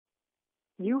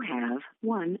You have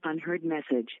one unheard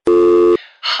message.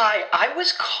 Hi, I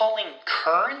was calling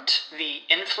Current, the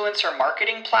influencer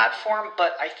marketing platform,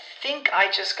 but I think I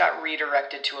just got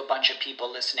redirected to a bunch of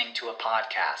people listening to a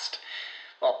podcast.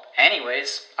 Well,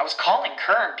 anyways, I was calling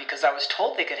Current because I was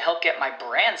told they could help get my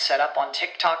brand set up on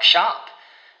TikTok Shop,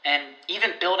 and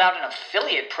even build out an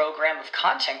affiliate program of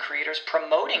content creators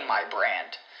promoting my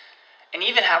brand, and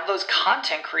even have those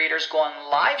content creators go on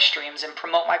live streams and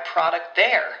promote my product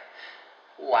there.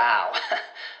 Wow,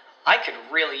 I could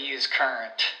really use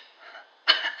Current.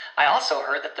 I also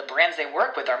heard that the brands they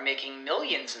work with are making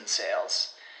millions in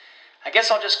sales. I guess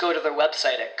I'll just go to their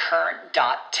website at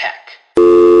current.tech.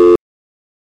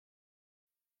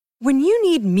 When you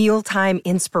need mealtime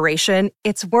inspiration,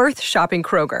 it's worth shopping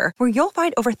Kroger, where you'll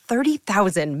find over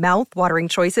 30,000 mouth-watering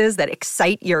choices that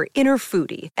excite your inner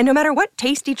foodie. And no matter what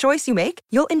tasty choice you make,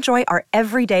 you'll enjoy our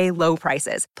everyday low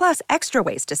prices, plus extra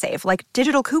ways to save, like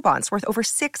digital coupons worth over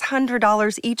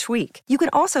 $600 each week. You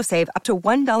can also save up to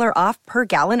 $1 off per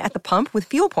gallon at the pump with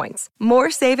fuel points.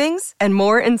 More savings and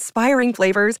more inspiring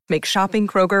flavors make shopping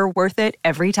Kroger worth it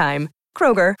every time.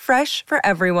 Kroger, fresh for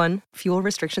everyone. Fuel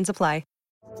restrictions apply.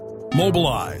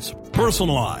 Mobilize,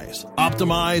 personalize,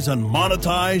 optimize, and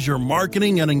monetize your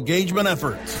marketing and engagement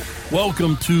efforts.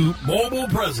 Welcome to Mobile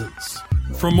Presence.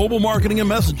 From mobile marketing and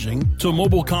messaging to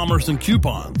mobile commerce and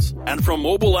coupons, and from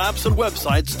mobile apps and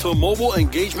websites to mobile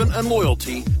engagement and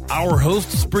loyalty, our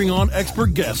hosts bring on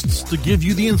expert guests to give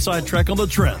you the inside track on the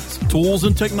trends, tools,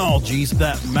 and technologies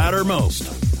that matter most.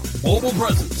 Mobile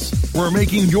Presence, where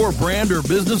making your brand or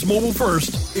business mobile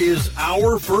first is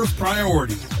our first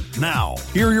priority. Now,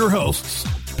 here are your hosts,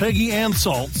 Peggy Ann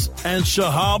Saltz and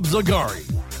Shahab Zagari.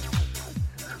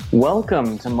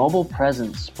 Welcome to Mobile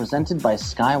Presence, presented by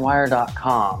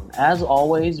Skywire.com. As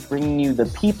always, bringing you the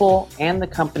people and the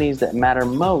companies that matter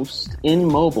most in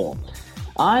mobile.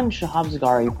 I'm Shahab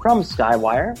Zagari from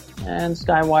Skywire, and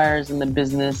Skywire is in the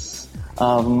business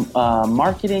of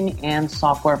marketing and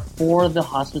software for the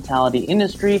hospitality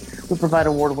industry. We provide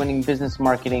award-winning business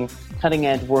marketing,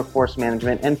 cutting-edge workforce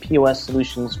management, and POS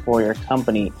solutions for your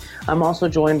company. I'm also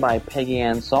joined by Peggy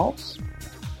Ann Saltz.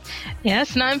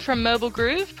 Yes, and I'm from Mobile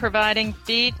Groove, providing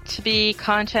B2B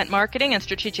content marketing and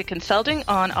strategic consulting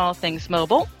on all things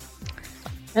mobile.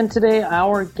 And today,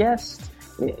 our guest,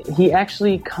 he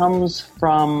actually comes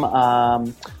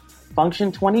from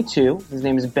Function 22. His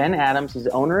name is Ben Adams. He's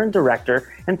the owner and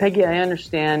director. And Peggy, I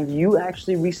understand you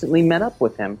actually recently met up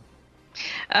with him.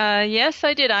 Yes,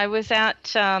 I did. I was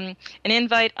at an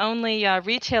invite-only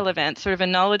retail event, sort of a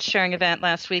knowledge-sharing event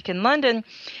last week in London.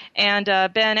 And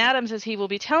Ben Adams, as he will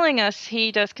be telling us,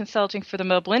 he does consulting for the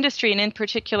mobile industry. And in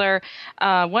particular,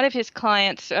 one of his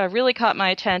clients really caught my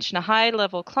attention, a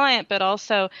high-level client, but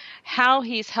also how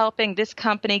he's helping this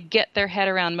company get their head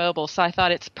around mobile. So I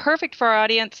thought it's perfect for our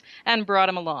audience and brought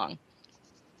him along.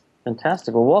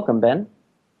 Fantastic. Well, welcome, Ben.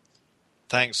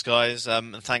 Thanks, guys,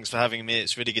 and thanks for having me.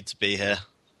 It's really good to be here.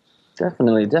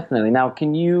 Definitely. Now,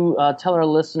 can you tell our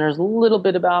listeners a little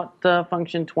bit about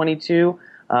Function 22,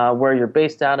 where you're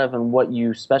based out of and what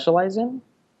you specialize in?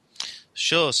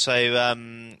 Sure. So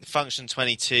Function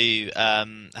 22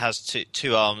 has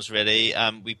two arms, really.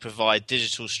 We provide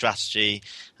digital strategy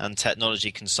and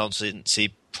technology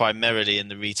consultancy primarily in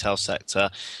the retail sector,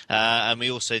 and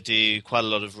we also do quite a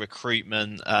lot of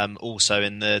recruitment also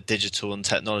in the digital and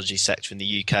technology sector in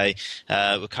the UK.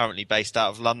 We're currently based out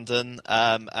of London,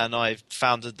 and I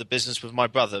founded the business with my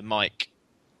brother, Mike.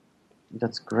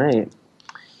 That's great.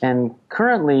 And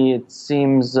currently, it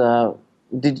seems,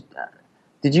 did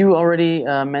you already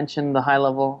mention the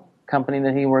high-level company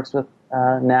that he works with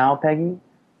now, Peggy?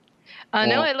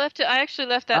 No, I left it. I actually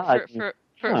left that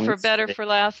for better for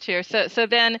last here. So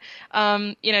Ben,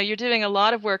 you're doing a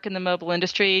lot of work in the mobile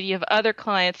industry. You have other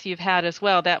clients you've had as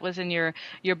well. That was in your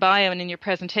bio and in your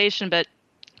presentation. But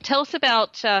tell us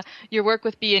about your work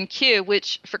with B&Q,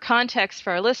 which, for context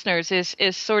for our listeners,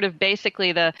 is sort of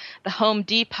basically the Home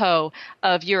Depot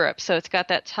of Europe. So it's got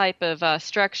that type of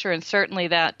structure and certainly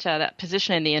that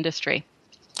position in the industry.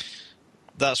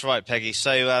 That's right, Peggy.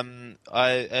 So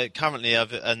I currently,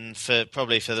 for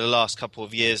the last couple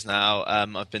of years now,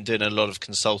 I've been doing a lot of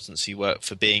consultancy work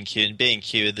for B&Q, and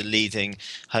B&Q are the leading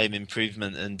home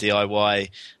improvement and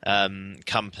DIY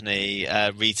company,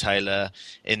 retailer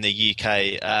in the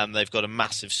UK. They've got a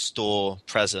massive store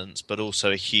presence, but also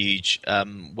a huge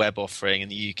web offering in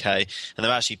the UK, and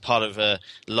they're actually part of a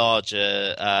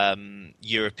larger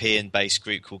European-based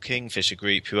group called Kingfisher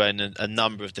Group, who own a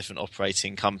number of different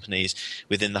operating companies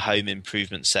within the home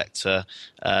improvement sector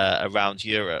around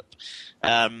Europe.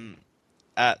 And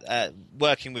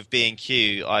working with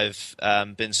B&Q, I've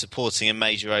been supporting a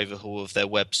major overhaul of their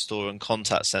web store and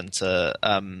contact center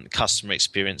customer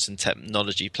experience and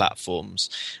technology platforms.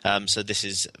 So this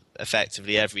is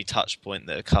effectively every touch point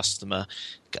that a customer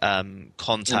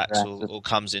contacts or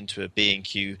comes into a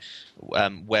B&Q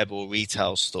web or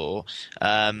retail store.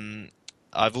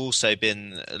 I've also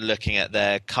been looking at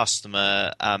their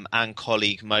customer and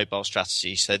colleague mobile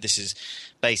strategy. So this is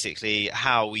basically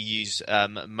how we use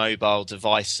mobile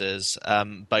devices,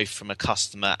 both from a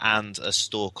customer and a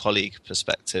store colleague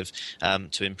perspective,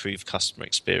 to improve customer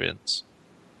experience.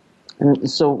 And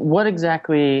so what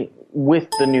exactly, with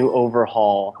the new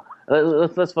overhaul,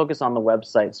 let's focus on the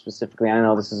website specifically. I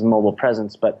know this is mobile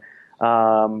presence, but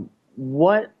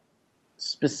what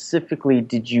specifically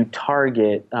did you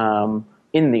target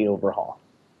in the overhaul?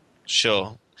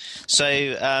 Sure.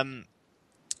 So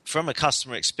from a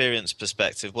customer experience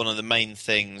perspective, one of the main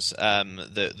things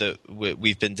that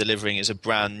we've been delivering is a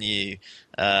brand new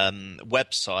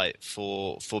website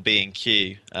for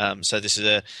B&Q. So this is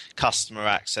a customer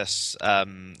access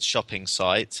shopping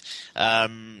site,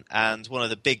 and one of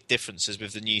the big differences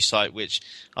with the new site, which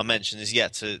I mentioned is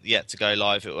yet to go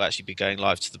live, it will actually be going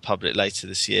live to the public later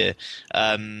this year,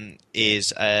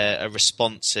 is a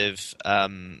responsive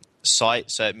site.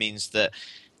 So it means that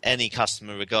any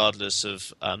customer, regardless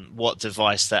of what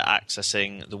device they're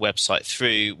accessing the website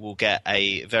through, will get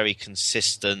a very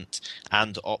consistent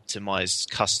and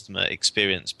optimized customer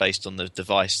experience based on the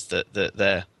device that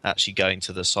they're actually going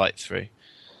to the site through.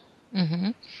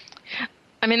 Mm-hmm.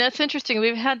 I mean, that's interesting.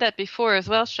 We've had that before as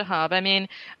well, Shahab. I mean,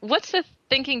 what's the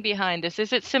thinking behind this?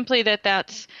 Is it simply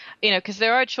that's, because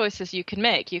there are choices you can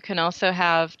make. You can also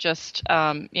have just,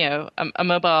 a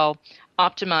mobile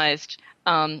optimized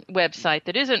website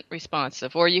that isn't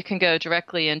responsive, or you can go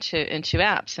directly into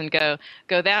apps and go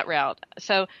that route.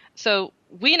 So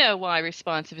we know why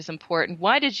responsive is important.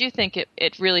 Why did you think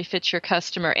it really fits your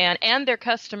customer and their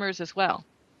customers as well?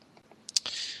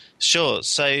 Sure.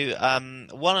 So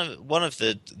one of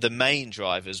the main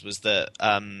drivers was that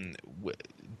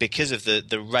because of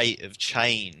the rate of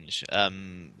change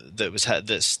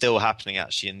that's still happening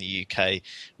actually in the UK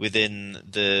within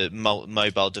the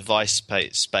mobile device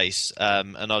space,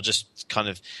 and I'll just kind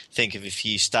of think of a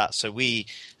few stats. So we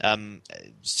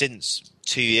since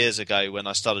 2 years ago, when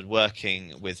I started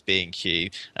working with B&Q,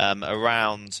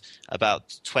 around about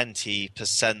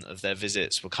 20% of their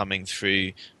visits were coming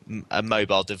through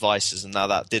mobile devices, and now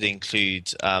that did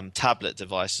include tablet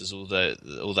devices,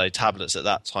 although tablets at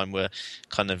that time were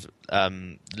kind of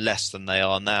less than they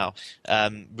are now.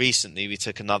 Recently we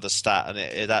took another stat, and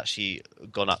it actually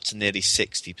gone up to nearly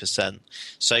 60%.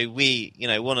 So we,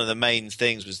 one of the main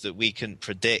things was that we couldn't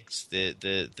predict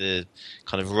the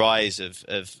kind of rise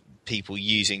of people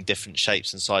using different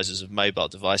shapes and sizes of mobile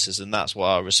devices, and that's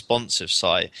why our responsive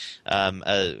site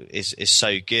is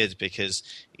so good, because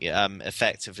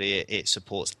effectively it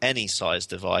supports any size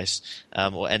device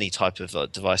or any type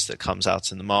of device that comes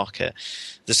out in the market.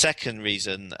 The second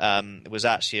reason was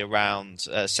actually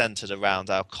centered around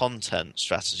our content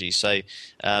strategy. So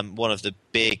one of the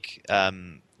big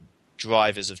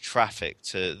drivers of traffic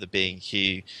to the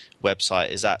B&Q website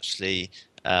is actually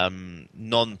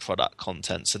non-product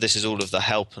content. So this is all of the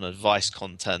help and advice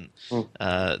content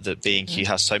that B&Q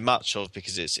has so much of,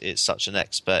 because it's such an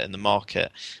expert in the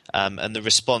market, and the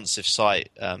responsive site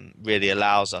really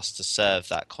allows us to serve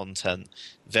that content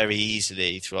very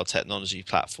easily through our technology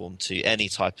platform to any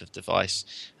type of device,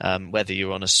 whether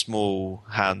you're on a small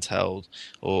handheld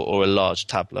or a large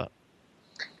tablet.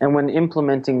 And when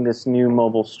implementing this new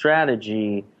mobile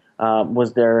strategy,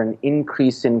 was there an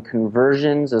increase in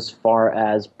conversions as far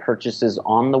as purchases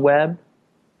on the web?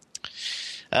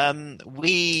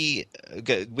 We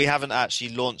haven't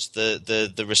actually launched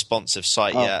the responsive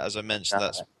site yet. As I mentioned,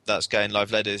 that's going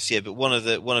live later this year. But one of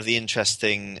the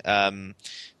interesting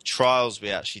trials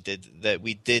we actually did, that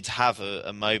we did have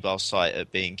a mobile site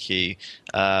at B&Q,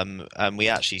 and we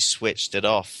actually switched it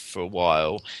off for a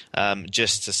while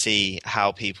just to see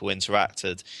how people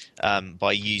interacted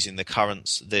by using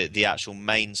the actual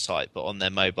main site but on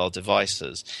their mobile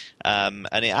devices, and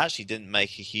it actually didn't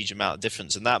make a huge amount of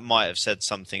difference, and that might have said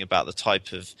something about the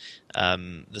type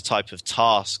of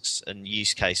tasks and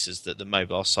use cases that the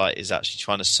mobile site is actually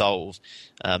trying to solve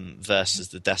versus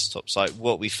the desktop site.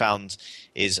 What we found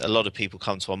is a lot of people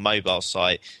come to our mobile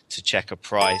site to check a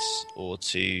price or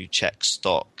to check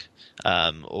stock,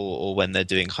 or when they're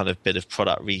doing kind of a bit of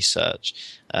product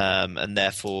research, and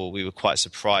therefore we were quite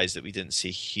surprised that we didn't see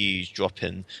a huge drop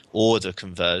in order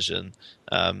conversion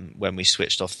when we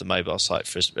switched off the mobile site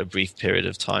for a brief period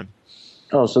of time.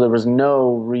 Oh, so there was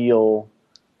no real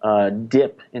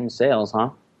dip in sales, huh?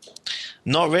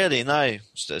 Not really, no.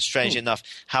 Strange enough.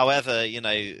 However,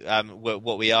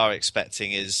 what we are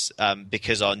expecting is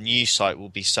because our new site will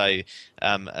be so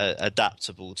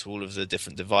adaptable to all of the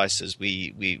different devices,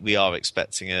 we are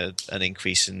expecting an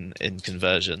increase in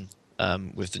conversion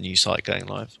with the new site going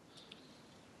live.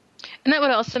 And that would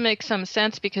also make some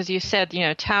sense because you said,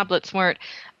 tablets weren't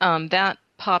that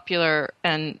popular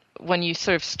and when you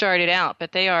sort of started out,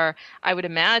 but they are, I would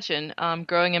imagine,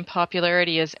 growing in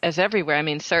popularity as everywhere. I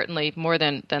mean, certainly more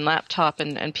than laptop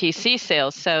and PC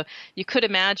sales. So you could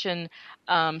imagine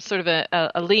sort of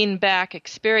a lean back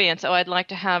experience. Oh, I'd like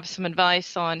to have some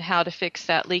advice on how to fix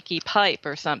that leaky pipe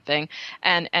or something,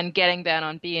 and getting that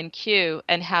on B&Q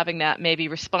and having that maybe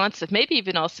responsive, maybe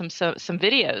even also some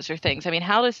videos or things. I mean,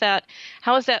 how is that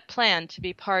planned to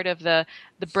be part of the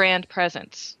brand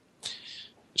presence?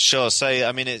 Sure. So,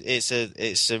 I mean, it's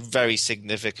a very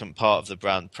significant part of the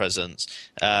brand presence.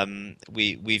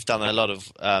 We've done a lot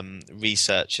of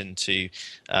research into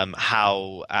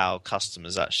how our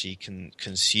customers actually can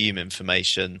consume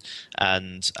information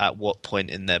and at what point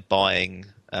in their buying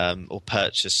or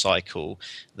purchase cycle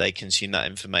they consume that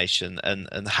information,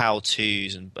 and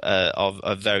how-tos are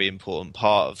a very important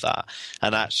part of that.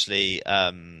 And actually,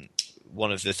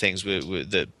 one of the things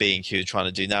that B&Q are trying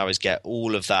to do now is get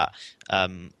all of that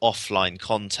offline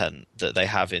content that they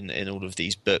have in all of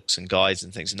these books and guides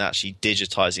and things, and actually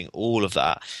digitizing all of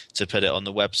that to put it on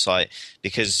the website,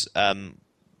 because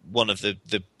one of the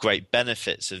great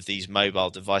benefits of these mobile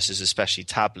devices, especially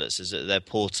tablets, is that they're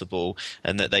portable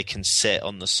and that they can sit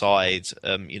on the side,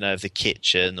 of the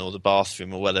kitchen or the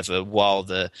bathroom or whatever while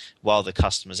the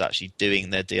customer's actually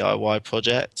doing their DIY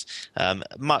project.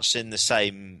 Much in the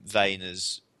same vein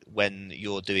as when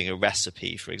you're doing a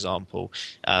recipe, for example,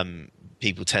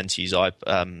 people tend to use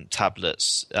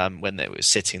tablets when they were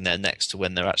sitting there next to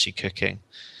when they're actually cooking.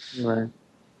 Right.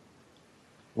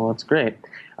 Well, it's great.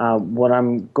 What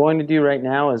I'm going to do right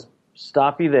now is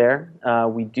stop you there.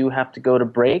 We do have to go to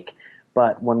break,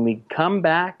 but when we come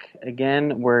back,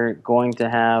 again, we're going to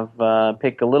have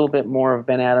pick a little bit more of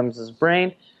Ben Adams'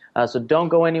 brain. So don't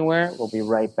go anywhere. We'll be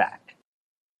right back.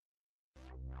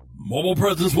 Mobile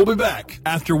Presence will be back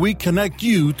after we connect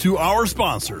you to our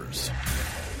sponsors.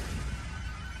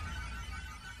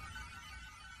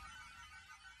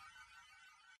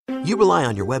 You rely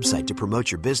on your website to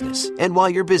promote your business, and while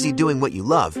you're busy doing what you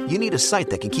love, you need a site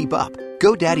that can keep up.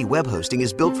 GoDaddy Web Hosting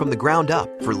is built from the ground up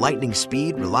for lightning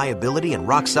speed, reliability, and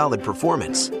rock-solid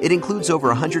performance. It includes over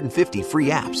 150 free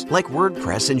apps like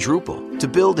WordPress and Drupal to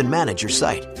build and manage your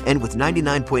site. And with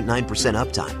 99.9%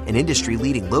 uptime and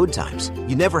industry-leading load times,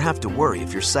 you never have to worry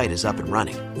if your site is up and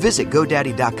running. Visit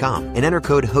GoDaddy.com and enter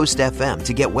code HOSTFM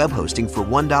to get web hosting for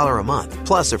 $1 a month,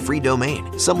 plus a free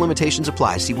domain. Some limitations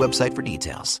apply. See website for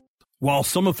details. While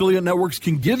some affiliate networks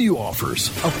can give you offers,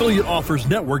 Affiliate Offers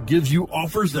Network gives you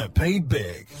offers that pay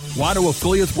big. Why do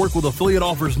affiliates work with Affiliate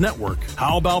Offers Network?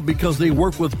 How about because they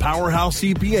work with powerhouse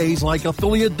CPAs like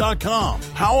Affiliate.com?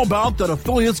 How about that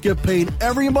affiliates get paid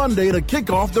every Monday to kick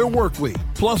off their work week?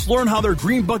 Plus, learn how their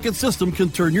Green Bucket system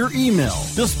can turn your email,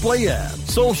 display ad,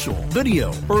 social,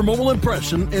 video, or mobile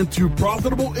impression into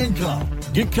profitable income.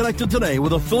 Get connected today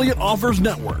with Affiliate Offers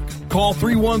Network. Call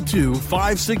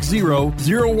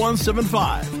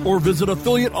 312-560-0175 or visit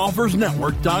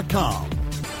affiliateoffersnetwork.com.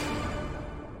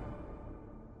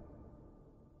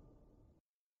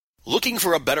 Looking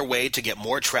for a better way to get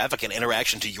more traffic and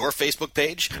interaction to your Facebook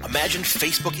page? Imagine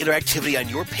Facebook interactivity on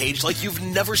your page like you've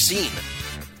never seen.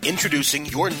 Introducing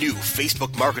your new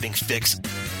Facebook marketing fix,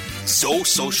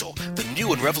 ZoSocial, the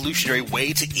new and revolutionary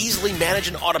way to easily manage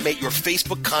and automate your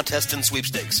Facebook contests and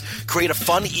sweepstakes. Create a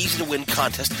fun, easy-to-win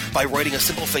contest by writing a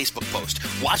simple Facebook post.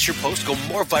 Watch your post go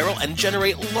more viral and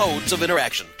generate loads of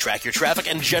interaction. Track your traffic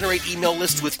and generate email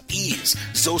lists with ease.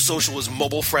 ZoSocial is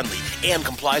mobile-friendly and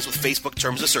complies with Facebook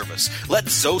Terms of Service. Let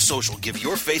ZoSocial give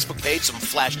your Facebook page some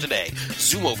flash today.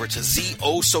 Zoom over to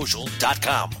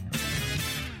ZoSocial.com.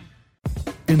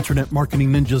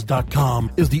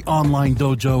 InternetMarketingNinjas.com is the online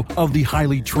dojo of the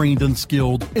highly trained and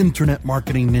skilled Internet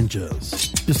Marketing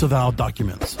Ninjas. Disavow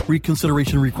documents,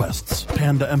 reconsideration requests,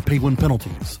 Panda and Penguin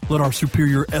penalties. Let our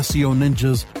superior SEO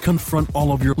ninjas confront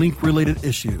all of your link-related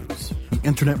issues. The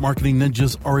Internet Marketing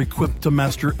Ninjas are equipped to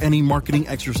master any marketing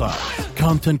exercise,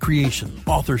 content creation,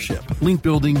 authorship, link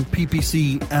building,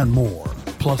 PPC, and more.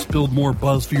 Plus, build more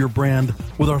buzz for your brand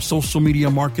with our social media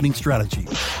marketing strategy.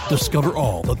 Discover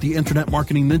all that the Internet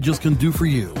Marketing Ninjas can do for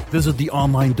you. Visit the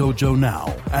online dojo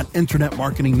now at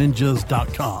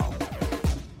InternetMarketingNinjas.com.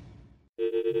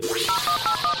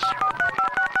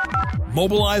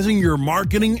 Mobilizing your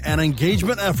marketing and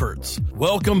engagement efforts.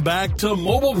 Welcome back to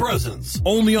Mobile Presence,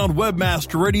 only on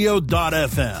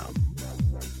WebmasterRadio.fm.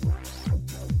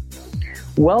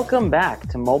 Welcome back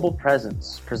to Mobile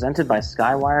Presence, presented by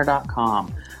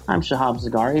Skywire.com. I'm Shahab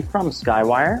Zagari from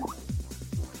Skywire.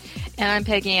 And I'm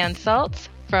Peggy Ann Saltz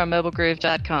from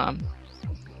MobileGroove.com.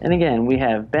 And again, we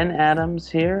have Ben Adams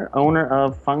here, owner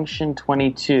of Function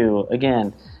 22.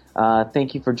 Again,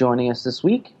 thank you for joining us this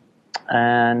week.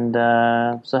 And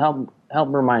so help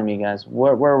remind me, guys,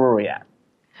 where were we at?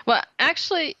 Well,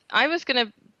 actually, I was going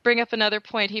to bring up another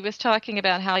point. He was talking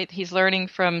about how he's learning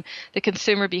from the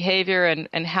consumer behavior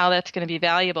and how that's going to be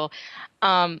valuable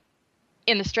in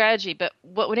the strategy. But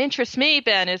what would interest me,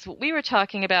 Ben, is what we were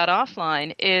talking about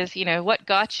offline is, what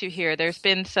got you here. There's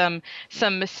been some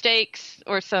mistakes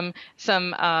or some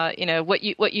what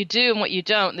you do and what you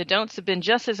don't. The don'ts have been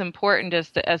just as important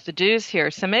as the do's here.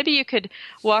 So maybe you could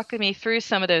walk me through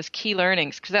some of those key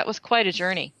learnings, because that was quite a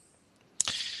journey.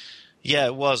 Yeah,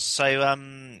 it was. So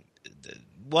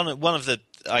one of the,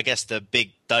 I guess, the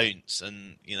big don'ts,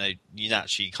 and you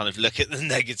naturally kind of look at the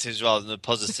negatives rather than the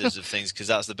positives of things, because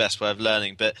that's the best way of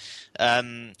learning. But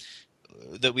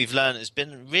that we've learned has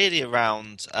been really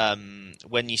around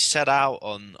when you set out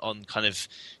on kind of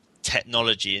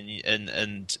technology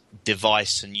and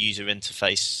device and user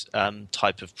interface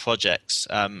type of projects,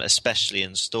 especially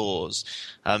in stores.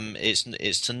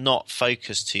 It's to not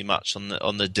focus too much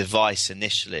on the device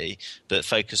initially, but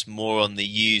focus more on the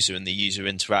user and the user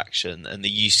interaction and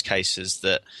the use cases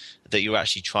that you're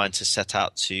actually trying to set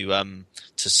out to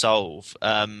solve.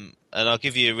 And I'll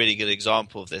give you a really good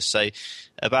example of this. So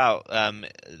about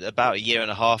a year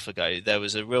and a half ago, there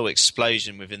was a real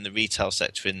explosion within the retail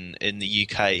sector in the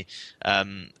UK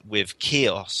with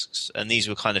kiosks. And these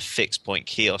were kind of fixed point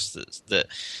kiosks that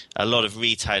a lot of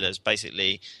retailers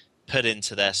basically put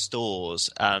into their stores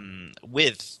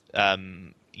with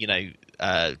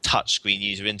touchscreen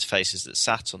user interfaces that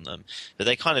sat on them, but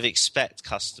they kind of expect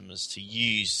customers to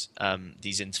use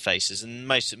these interfaces, and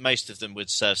most of them would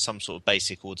serve some sort of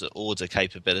basic order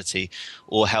capability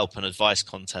or help and advice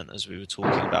content, as we were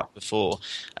talking about before.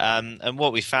 And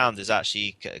what we found is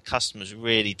actually customers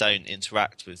really don't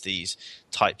interact with these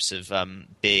types of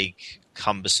big,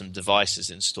 cumbersome devices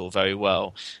in store very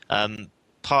well,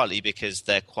 partly because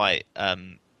they're quite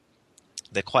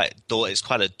it's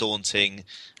quite a daunting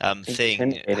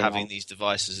thing having these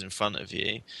devices in front of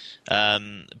you,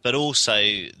 but also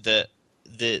that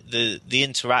the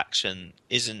interaction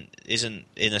isn't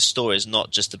in a store is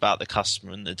not just about the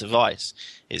customer and the device.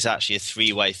 It's actually a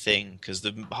three-way thing, because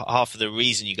half of the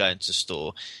reason you go into a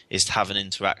store is to have an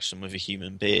interaction with a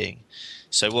human being.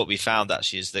 So what we found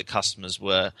actually is that customers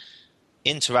were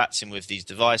interacting with these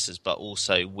devices, but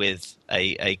also with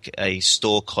a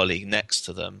store colleague next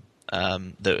to them.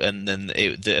 And then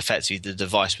effectively the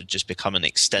device would just become an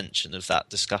extension of that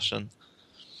discussion.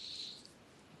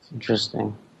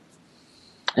 Interesting.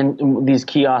 And these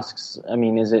kiosks, I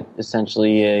mean, is it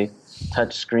essentially a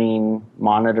touchscreen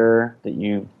monitor that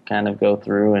you kind of go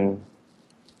through and...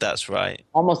 That's right.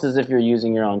 Almost as if you're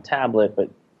using your own tablet, but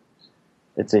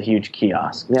it's a huge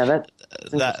kiosk. Yeah,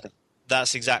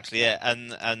 that's exactly it.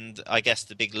 And I guess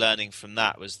the big learning from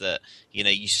that was that,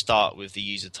 you start with the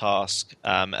user task,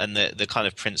 and the kind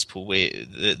of principle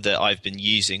that I've been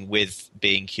using with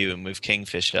B&Q and with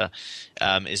Kingfisher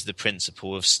is the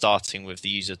principle of starting with the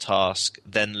user task,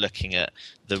 then looking at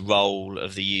the role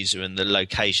of the user and the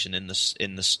location in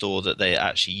the store that they're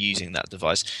actually using that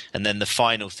device, and then the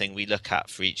final thing we look at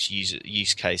for each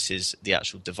use case is the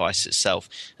actual device itself,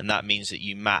 and that means that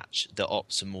you match the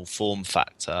optimal form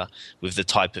factor with the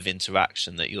type of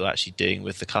interaction that you're actually doing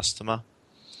with the customer.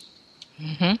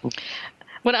 Mm-hmm.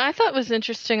 What I thought was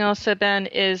interesting also, Ben,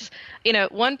 is,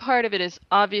 one part of it is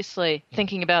obviously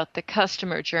thinking about the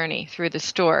customer journey through the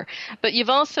store. But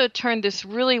you've also turned this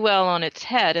really well on its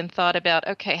head and thought about,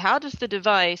 okay, how does the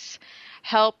device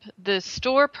help the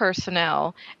store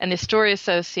personnel and the store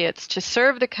associates to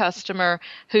serve the customer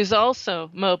who's also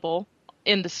mobile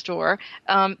in the store?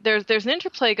 There's an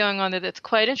interplay going on there that's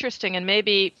quite interesting, and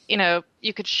maybe,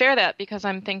 you could share that, because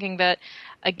I'm thinking that,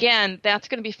 again, that's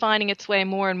going to be finding its way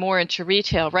more and more into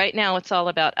retail. Right now, it's all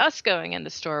about us going in the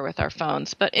store with our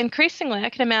phones. But increasingly, I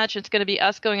can imagine it's going to be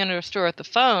us going into a store with the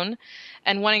phone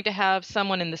and wanting to have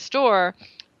someone in the store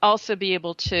also be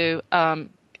able to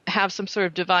have some sort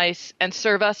of device and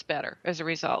serve us better as a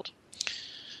result.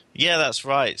 Yeah, that's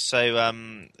right. So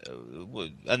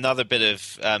another bit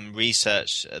of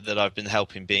research that I've been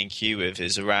helping B&Q with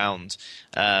is around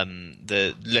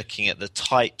looking at the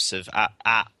types of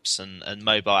apps and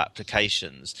mobile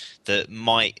applications that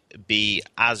might be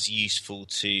as useful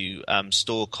to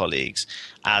store colleagues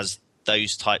as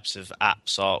those types of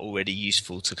apps are already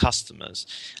useful to customers.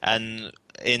 And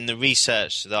in the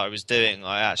research that I was doing,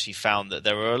 I actually found that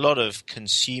there were a lot of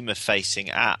consumer-facing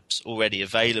apps already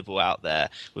available out there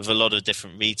with a lot of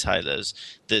different retailers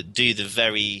that do the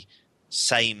very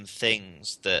same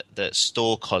things that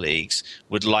store colleagues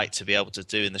would like to be able to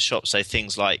do in the shop. So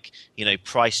things like,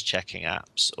 price checking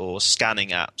apps or scanning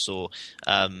apps or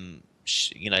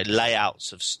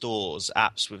layouts of stores,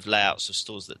 apps with layouts of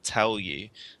stores that tell you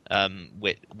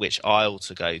which aisle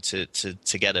to go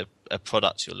to get a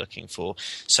product you're looking for.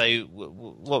 So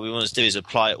what we want to do is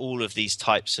apply all of these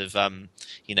types of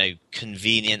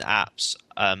convenient apps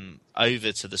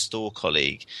over to the store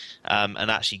colleague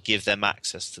and actually give them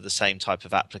access to the same type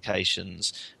of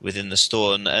applications within the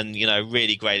store. And a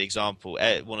really great example,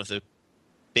 one of the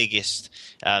biggest,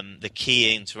 the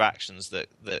key interactions that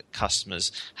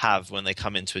customers have when they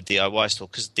come into a DIY store,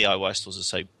 because DIY stores are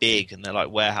so big and they're like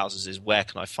warehouses, is where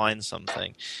can I find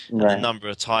something? Right. And the number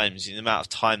of times, the amount of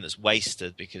time that's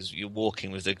wasted because you're walking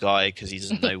with a guy because he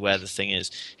doesn't know where the thing is.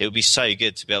 It would be so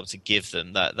good to be able to give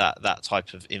them that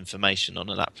type of information on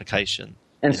an application.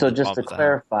 And so just to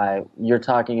clarify, you're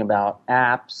talking about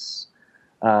apps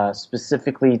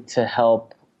specifically to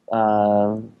help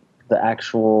the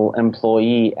actual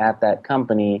employee at that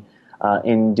company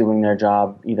in doing their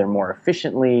job either more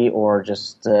efficiently or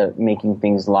just making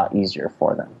things a lot easier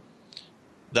for them.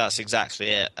 That's exactly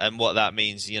it. And what that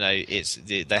means, they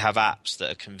have apps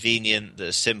that are convenient, that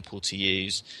are simple to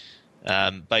use.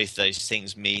 Both those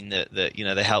things mean that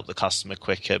they help the customer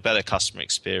quicker, better customer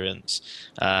experience.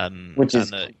 Which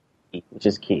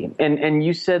is key. And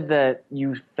you said that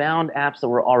you found apps that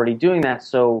were already doing that,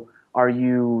 so are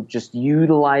you just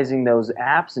utilizing those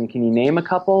apps, and can you name a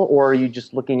couple, or are you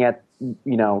just looking at,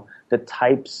 the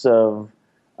types of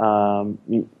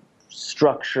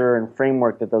structure and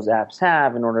framework that those apps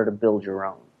have in order to build your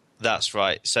own? That's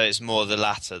right. So it's more the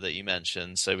latter that you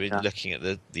mentioned. So we're looking at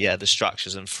the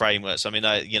structures and frameworks. I mean,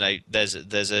 there's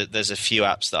a few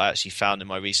apps that I actually found in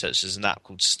my research. There's an app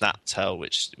called Snaptel,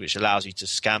 which allows you to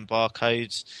scan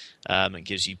barcodes and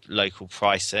gives you local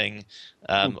pricing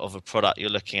of a product you're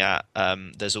looking at.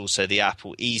 There's also the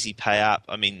Apple Easy Pay app.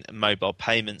 I mean, mobile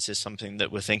payments is something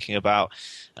that we're thinking about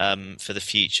for the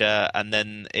future. And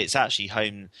then it's actually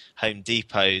Home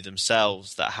Depot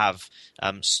themselves that have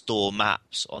store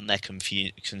maps on their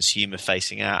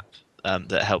consumer-facing app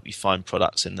that help you find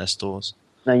products in their stores.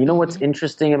 Now, you know what's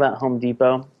interesting about Home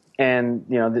Depot? And,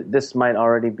 this might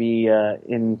already be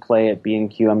in play at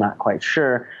B&Q. I'm not quite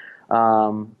sure.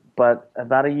 But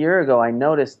about a year ago, I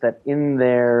noticed that in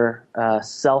their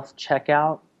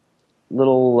self-checkout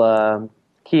little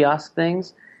kiosk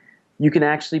things, you can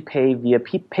actually pay via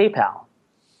PayPal.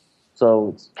 So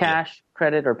it's cash,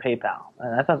 credit, or PayPal.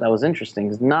 And I thought that was interesting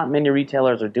because not many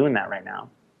retailers are doing that right now.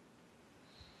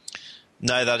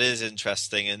 No, that is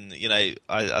interesting. And,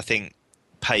 I think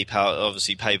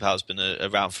PayPal's been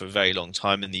around for a very long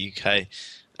time in the UK.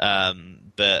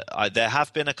 But there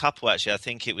have been a couple actually. I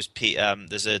think it was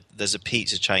there's a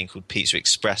pizza chain called Pizza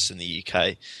Express in the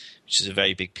UK, which is a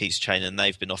very big pizza chain, and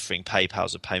they've been offering PayPal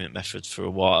as a payment method for a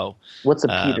while. What's a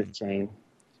pizza chain?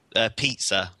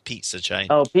 Pizza chain.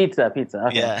 Oh, pizza. Okay.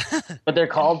 Yeah. But they're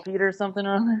called Peter or something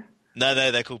or other? No,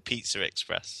 they're called Pizza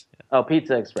Express. Yeah. Oh,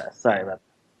 Pizza Express. Sorry about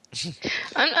that.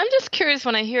 I'm just curious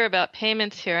when I hear about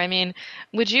payments here. I mean,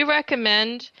 would you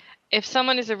recommend, if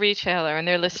someone is a retailer and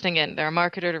they're listening in, they're a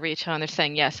marketer to retail, and they're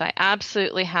saying, yes, I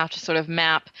absolutely have to sort of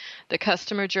map the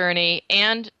customer journey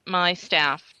and my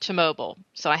staff to mobile.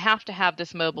 So I have to have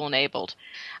this mobile enabled.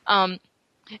 Are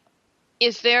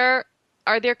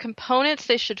there components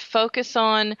they should focus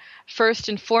on first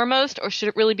and foremost, or should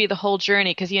it really be the whole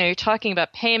journey? Because, you're talking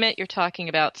about payment, you're talking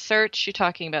about search, you're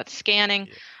talking about scanning.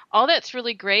 Yeah. All that's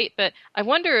really great, but I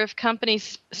wonder if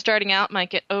companies starting out might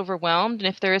get overwhelmed, and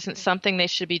if there isn't something they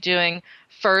should be doing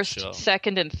first,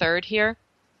 second, and third here.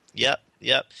 Yep.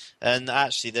 And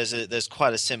actually, there's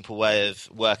quite a simple way of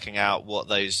working out what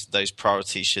those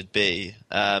priorities should be.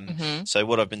 So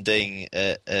what I've been doing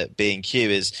at B&Q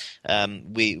is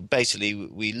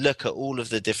we look at all of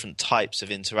the different types of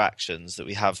interactions that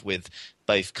we have with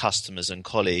both customers and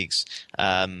colleagues,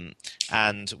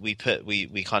 and we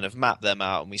kind of map them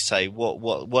out, and we say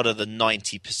what are the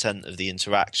 90% of the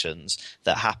interactions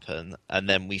that happen, and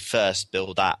then we first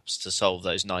build apps to solve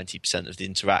those 90% of the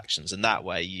interactions, and that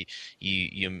way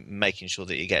you're making sure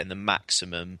that you're getting the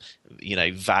maximum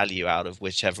value out of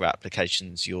whichever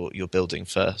applications you're building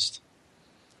first.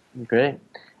 Great.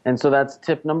 And so that's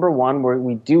tip number one, where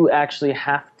we do actually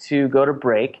have to go to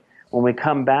break. When we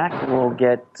come back, we'll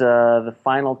get the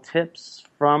final tips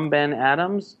from Ben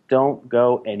Adams. Don't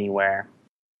go anywhere.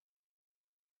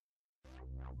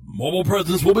 Mobile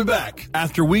Presence will be back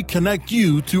after we connect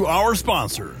you to our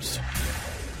sponsors.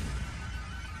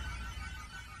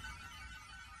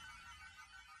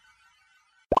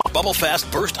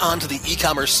 BubbleFast burst onto the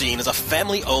e-commerce scene as a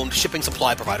family-owned shipping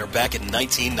supply provider back in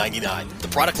 1999. The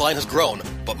product line has grown,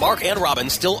 but Mark and Robin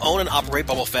still own and operate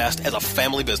BubbleFast as a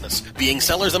family business. Being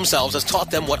sellers themselves has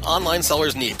taught them what online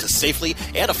sellers need to safely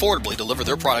and affordably deliver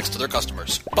their products to their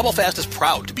customers. BubbleFast is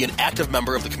proud to be an active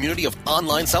member of the community of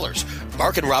online sellers.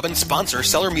 Mark and Robin sponsor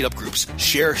seller meetup groups,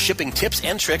 share shipping tips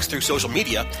and tricks through social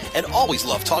media, and always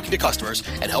love talking to customers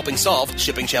and helping solve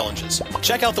shipping challenges.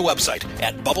 Check out the website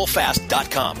at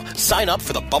bubblefast.com. Sign up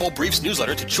for the Bubble Briefs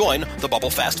newsletter to join the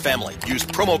BubbleFast family. Use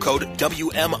promo code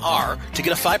WMR to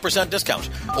get a 5%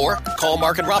 discount. Or call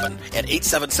Mark and Robin at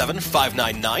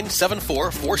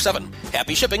 877-599-7447.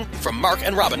 Happy shipping from Mark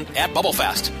and Robin at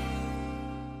BubbleFast.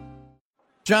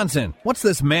 Johnson, what's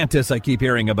this Mantis I keep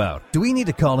hearing about? Do we need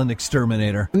to call an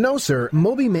exterminator? No, sir.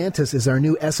 Moby Mantis is our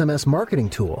new SMS marketing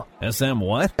tool. SM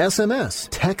what? SMS,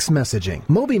 text messaging.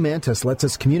 Moby Mantis lets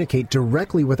us communicate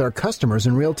directly with our customers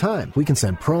in real time. We can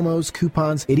send promos,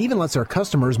 coupons. It even lets our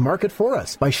customers market for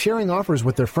us by sharing offers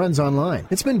with their friends online.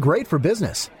 It's been great for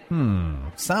business.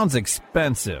 Sounds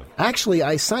expensive. Actually,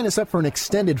 I signed us up for an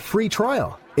extended free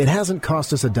trial. It hasn't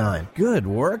cost us a dime. Good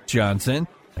work, Johnson.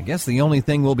 I guess the only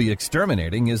thing we'll be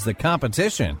exterminating is the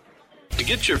competition. To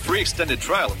get your free extended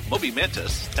trial of Moby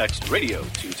Mantis, text radio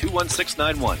to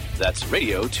 21691. That's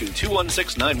radio to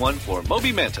 21691 for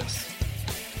Moby Mantis.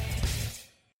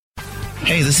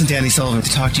 Hey, this is Danny Sullivan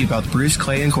to talk to you about Bruce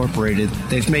Clay Incorporated.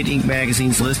 They've made Inc.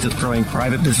 Magazine's list of growing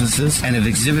private businesses and have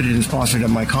exhibited and sponsored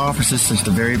at my conferences since the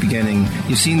very beginning.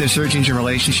 You've seen their search engine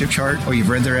relationship chart, or you've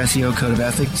read their SEO code of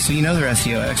ethics, so you know they're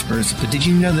SEO experts. But did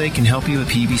you know they can help you with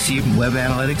PPC, web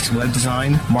analytics, web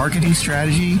design, marketing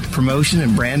strategy, promotion,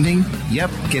 and branding? Yep,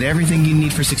 get everything you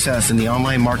need for success in the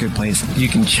online marketplace. You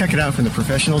can check it out from the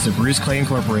professionals at Bruce Clay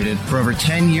Incorporated. For over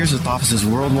 10 years with offices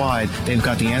worldwide, they've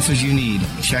got the answers you need.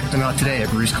 Check them out today at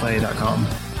bruceclay.com.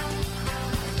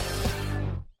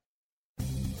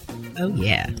 Oh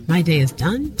yeah, my day is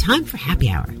done. Time for happy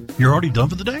hour. You're already done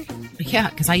for the day? Yeah,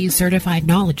 because I use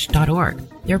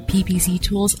CertifiedKnowledge.org. Their PPC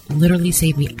tools literally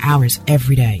save me hours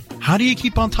every day. How do you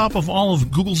keep on top of all of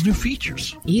Google's new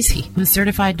features? Easy. With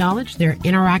Certified Knowledge, their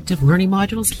interactive learning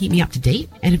modules keep me up to date.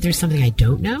 And if there's something I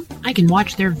don't know, I can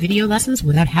watch their video lessons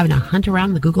without having to hunt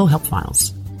around the Google Help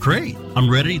files. Great. I'm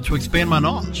ready to expand my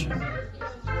knowledge.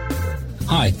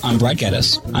 Hi, I'm Brad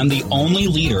Geddes. I'm the only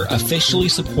leader officially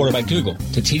supported by Google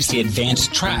to teach the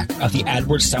advanced track of the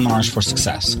AdWords Seminars for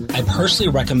Success. I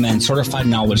personally recommend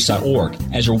CertifiedKnowledge.org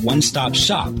as your one-stop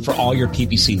shop for all your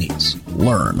PPC needs.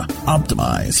 Learn,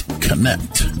 optimize,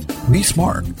 connect. Be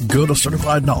smart. Go to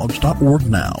CertifiedKnowledge.org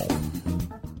now.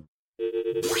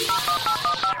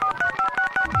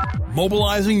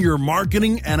 Mobilizing your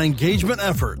marketing and engagement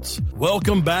efforts.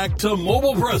 Welcome back to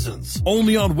Mobile Presence,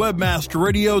 only on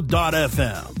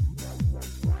webmasterradio.fm.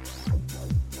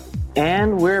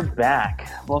 And we're back.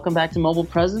 Welcome back to Mobile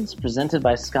Presence, presented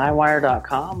by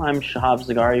Skywire.com. I'm Shahab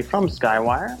Zagari from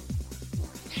Skywire.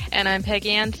 And I'm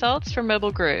Peggy Ann Saltz from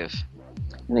Mobile Groove.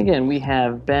 And again, we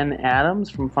have Ben Adams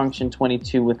from Function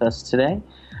 22 with us today.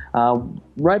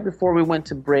 Right before we went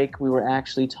to break, we were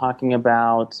actually talking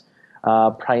about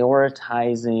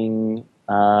prioritizing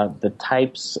the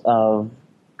types of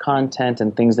content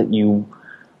and things that you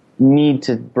need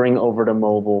to bring over to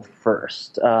mobile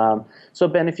first. So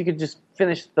Ben, if you could just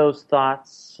finish those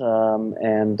thoughts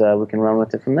and we can run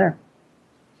with it from there.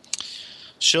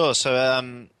 Sure.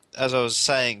 So as I was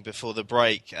saying before the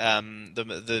break,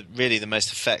 the really the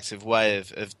most effective way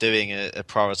of doing a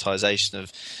prioritization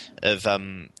of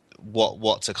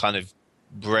what to kind of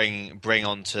bring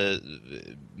onto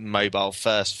mobile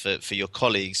first for your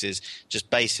colleagues is just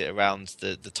base it around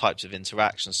the types of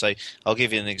interactions. So I'll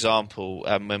give you an example.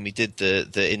 When we did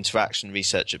the interaction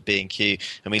research at B&Q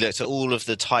and we looked at all of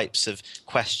the types of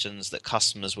questions that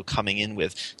customers were coming in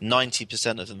with,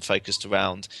 90% of them focused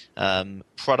around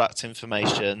product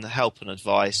information, help and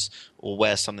advice, or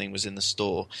where something was in the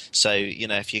store. So,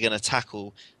 if you're going to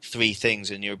tackle three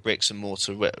things and you're a bricks and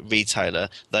mortar retailer,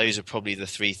 those are probably the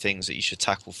three things that you should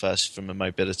tackle first from a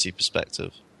mobility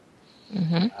perspective.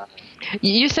 Mm-hmm.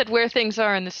 You said where things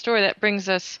are in the store. That brings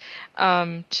us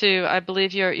to, I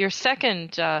believe, your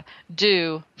second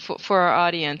do for our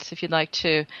audience, if you'd like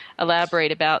to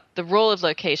elaborate about the role of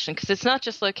location, because it's not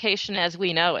just location as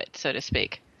we know it, so to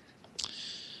speak.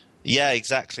 Yeah,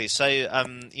 exactly. So,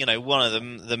 one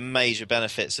of the major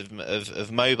benefits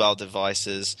of mobile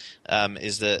devices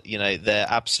is that, they're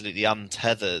absolutely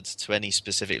untethered to any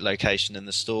specific location in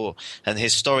the store. And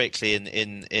historically,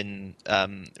 in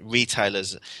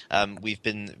retailers, we've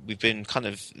been kind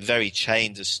of very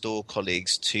chained as store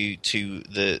colleagues to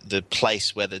the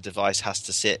place where the device has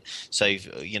to sit. So,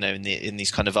 in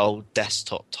these kind of old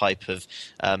desktop type of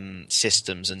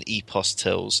systems and EPOS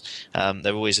tills,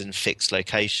 they're always in fixed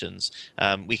locations.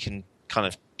 We can kind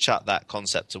of shut that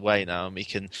concept away now, and we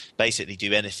can basically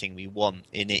do anything we want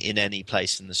in any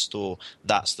place in the store.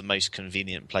 That's the most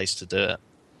convenient place to do it.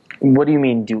 What do you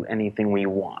mean, do anything we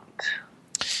want?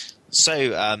 So,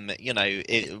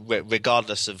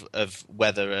 regardless of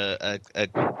whether a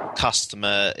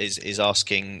customer is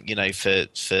asking, for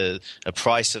a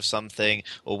price of something,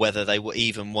 or whether they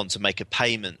even want to make a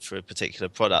payment for a particular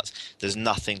product, there's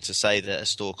nothing to say that a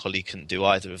store colleague couldn't do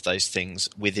either of those things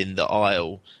within the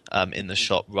aisle in the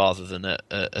shop rather than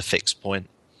a fixed point.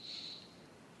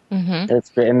 Mm-hmm. That's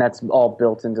great, and that's all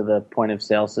built into the point of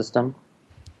sale system.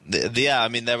 Yeah, I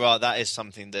mean that is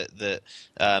something that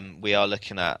we are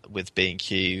looking at with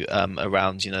B&Q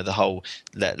around the whole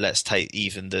let's take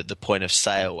even the point of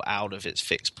sale out of its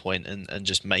fixed point and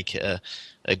just make it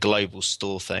a global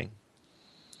store thing.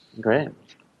 Great.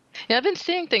 Yeah, I've been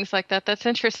seeing things like that. That's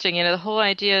interesting. The whole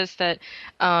idea is that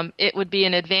it would be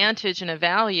an advantage and a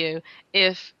value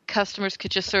if customers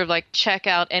could just sort of like check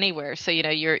out anywhere. So,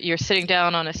 you're sitting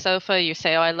down on a sofa, you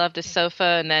say, oh, I love this sofa,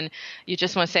 and then you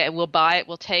just want to say, we'll buy it,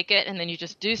 we'll take it, and then you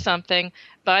just do something,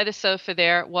 buy the sofa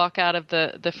there, walk out of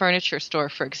the furniture store,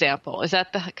 for example. Is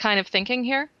that the kind of thinking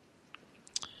here?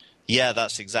 Yeah,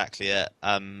 that's exactly it.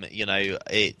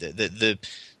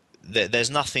 There's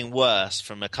nothing worse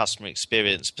from a customer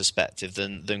experience perspective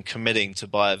than committing to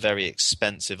buy a very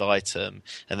expensive item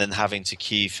and then having to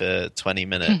queue for 20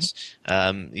 minutes,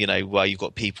 while you've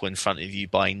got people in front of you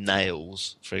buying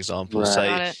nails, for example. Right. So,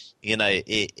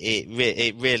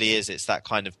 it really is. It's that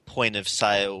kind of point of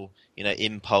sale,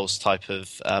 impulse type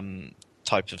of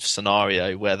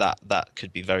scenario where that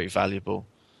could be very valuable.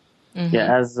 Mm-hmm.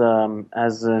 Yeah, as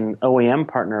an OEM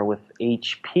partner with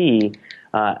HP.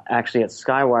 Actually, at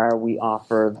Skywire, we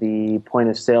offer the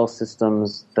point-of-sale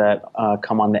systems that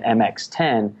come on the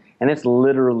MX-10, and it's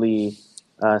literally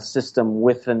a system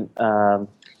with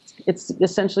it's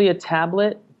essentially a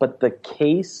tablet, but the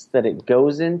case that it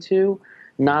goes into,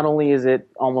 not only is it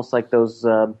almost like those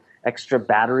extra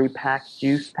battery pack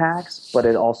juice packs, but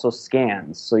it also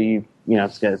scans. So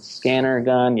it's got a scanner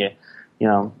gun. You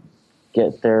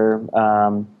get their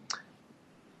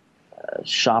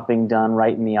shopping done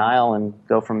right in the aisle and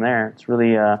go from there. It's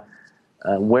really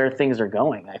where things are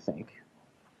going, I think.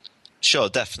 Sure,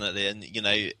 definitely, and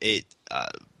I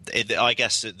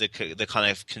guess the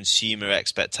kind of consumer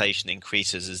expectation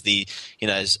increases as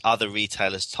other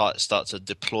retailers start to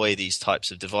deploy these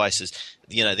types of devices.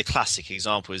 The classic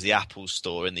example is the Apple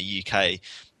Store in the UK.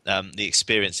 The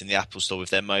experience in the Apple Store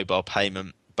with their mobile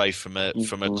payment, both from a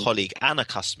colleague and a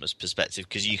customer's perspective,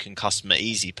 because you can customer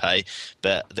easy pay,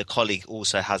 but the colleague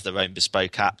also has their own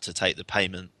bespoke app to take the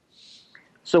payment.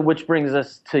 So which brings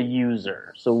us to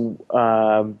user.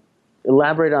 So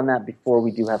elaborate on that before we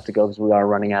do have to go, because we are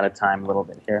running out of time a little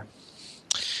bit here.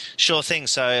 Sure thing.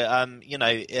 So,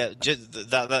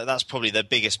 that's probably the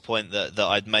biggest point that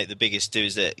I'd make. The biggest do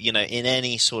is that, in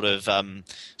any sort of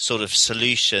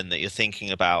solution that you're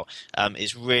thinking about,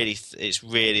 it's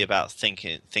really about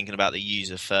thinking about the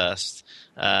user first.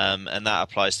 And that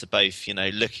applies to both,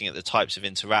 looking at the types of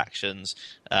interactions,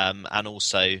 and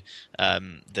also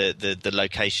the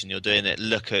location you're doing it.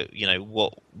 Look at,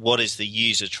 what is the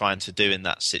user trying to do in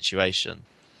that situation.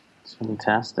 It's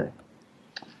fantastic.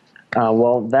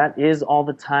 Well, that is all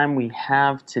the time we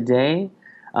have today.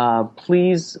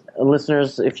 Please,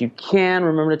 listeners, if you can,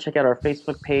 remember to check out our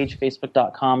Facebook page,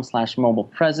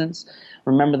 facebook.com/mobilepresence.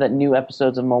 Remember that new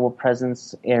episodes of Mobile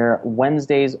Presence air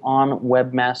Wednesdays on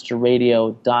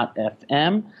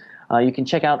webmasterradio.fm. You can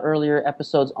check out earlier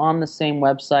episodes on the same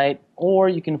website, or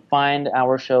you can find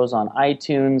our shows on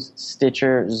iTunes,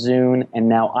 Stitcher, Zune, and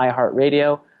now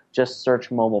iHeartRadio. Just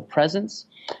search Mobile Presence.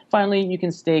 Finally, you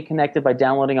can stay connected by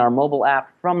downloading our mobile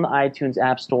app from the iTunes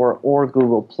App Store or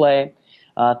Google Play.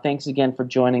 Thanks again for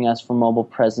joining us for Mobile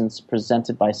Presence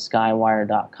presented by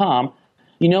Skywire.com.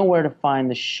 You know where to find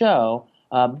the show.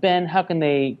 Ben, how can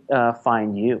they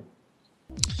find you?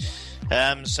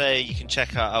 So you can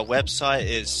check out our website.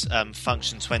 It's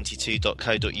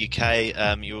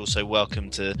function22.co.uk. You're also welcome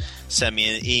to send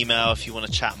me an email if you want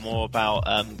to chat more about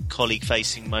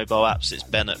colleague-facing mobile apps. It's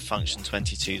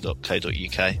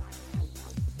ben@function22.co.uk.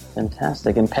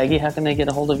 Fantastic. And Peggy, how can they get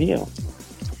a hold of you?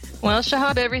 Well,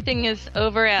 Shahab, everything is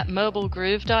over at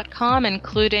mobilegroove.com,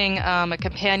 including a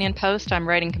companion post. I'm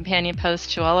writing companion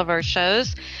posts to all of our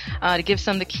shows to give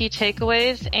some of the key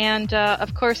takeaways. And,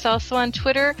 of course, also on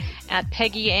Twitter at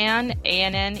Peggy Ann,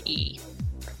 A-N-N-E.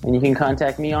 And you can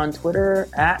contact me on Twitter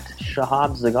at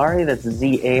Shahab Zagari. That's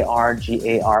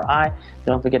Z-A-R-G-A-R-I.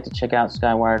 Don't forget to check out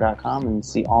Skywire.com and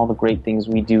see all the great things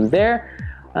we do there.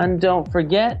 And don't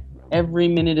forget, every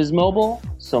minute is mobile,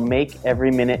 so make every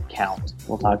minute count.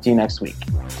 We'll talk to you next week.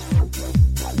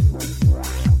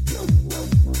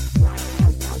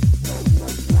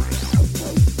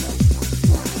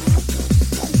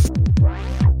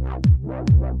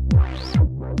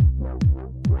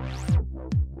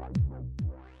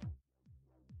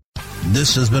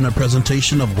 This has been a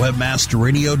presentation of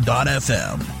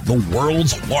WebmasterRadio.fm, the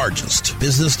world's largest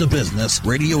business-to-business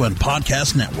radio and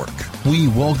podcast network. We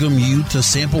welcome you to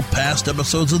sample past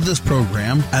episodes of this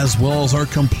program, as well as our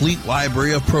complete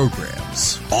library of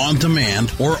programs, on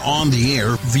demand or on the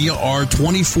air via our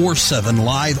 24/7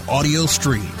 live audio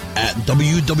stream at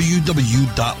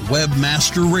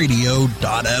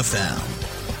www.webmasterradio.fm.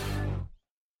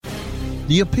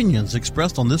 The opinions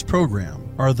expressed on this program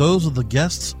are those of the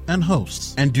guests and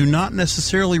hosts and do not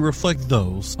necessarily reflect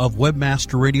those of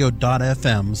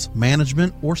WebmasterRadio.fm's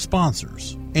management or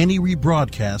sponsors. Any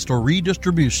rebroadcast or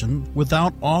redistribution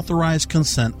without authorized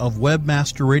consent of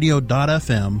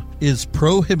WebmasterRadio.fm is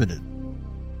prohibited.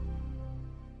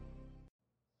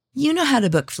 You know how to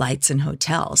book flights and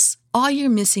hotels. All you're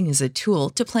missing is a tool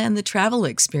to plan the travel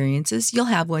experiences you'll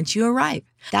have once you arrive.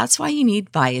 That's why you need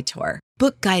Viator.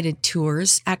 Book guided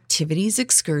tours, activities,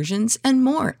 excursions, and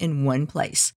more in one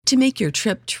place to make your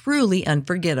trip truly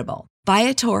unforgettable.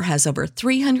 Viator has over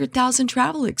 300,000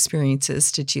 travel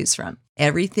experiences to choose from.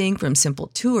 Everything from simple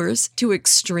tours to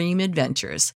extreme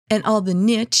adventures and all the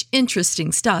niche,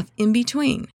 interesting stuff in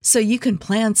between. So you can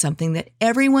plan something that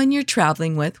everyone you're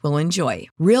traveling with will enjoy.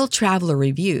 Real traveler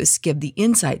reviews give the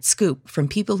inside scoop from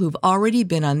people who've already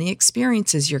been on the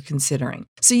experiences you're considering.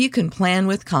 So you can plan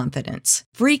with confidence.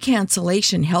 Free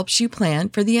cancellation helps you plan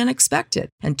for the unexpected.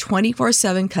 And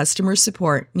 24/7 customer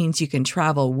support means you can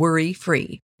travel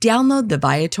worry-free. Download the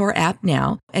Viator app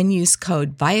now and use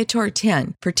code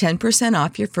Viator10 for 10%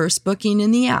 off your first booking in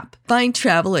the app. Find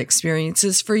travel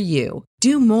experiences for you.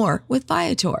 Do more with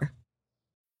Viator.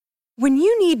 When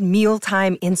you need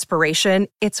mealtime inspiration,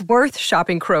 it's worth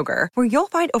shopping Kroger, where you'll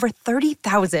find over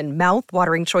 30,000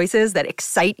 mouth-watering choices that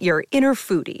excite your inner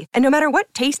foodie. And no matter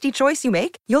what tasty choice you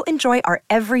make, you'll enjoy our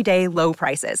everyday low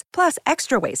prices, plus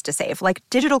extra ways to save, like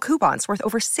digital coupons worth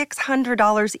over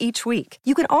 $600 each week.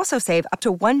 You can also save up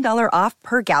to $1 off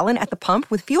per gallon at the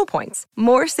pump with fuel points.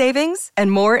 More savings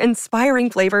and more inspiring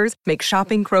flavors make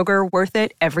shopping Kroger worth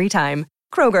it every time.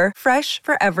 Kroger, fresh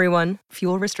for everyone.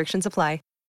 Fuel restrictions apply.